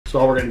So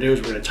all we're going to do is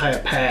we're going to tie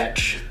a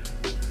patch.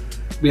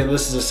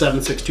 This is a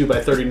 7.62 by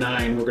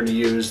 39. We're going to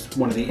use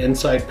one of the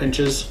inside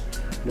pinches.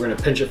 We're going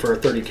to pinch it for a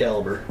 30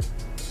 caliber.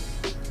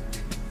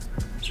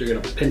 So you're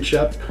going to pinch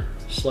up,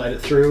 slide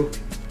it through.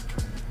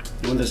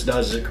 And what this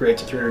does is it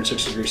creates a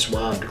 360-degree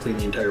swab to clean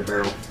the entire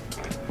barrel.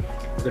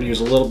 We're going to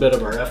use a little bit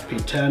of our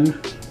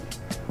FP10.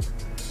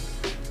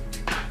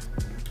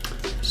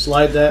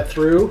 Slide that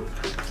through.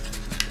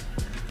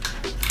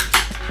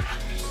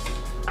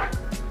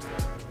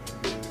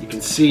 You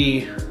can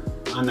see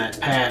on that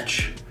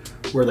patch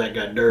where that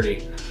got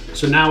dirty.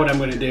 So now what I'm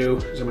going to do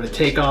is I'm going to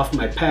take off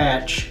my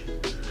patch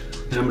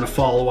and I'm going to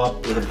follow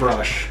up with a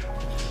brush.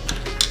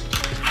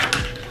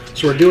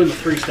 So we're doing the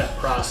three-step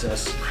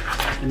process,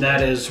 and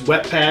that is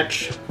wet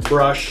patch,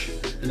 brush,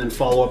 and then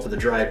follow up with a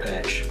dry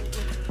patch.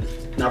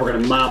 Now we're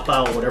going to mop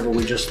out whatever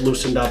we just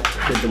loosened up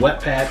with the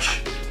wet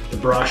patch, the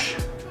brush,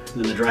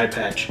 and then the dry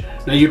patch.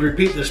 Now you'd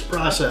repeat this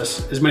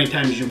process as many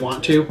times as you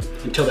want to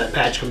until that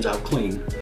patch comes out clean.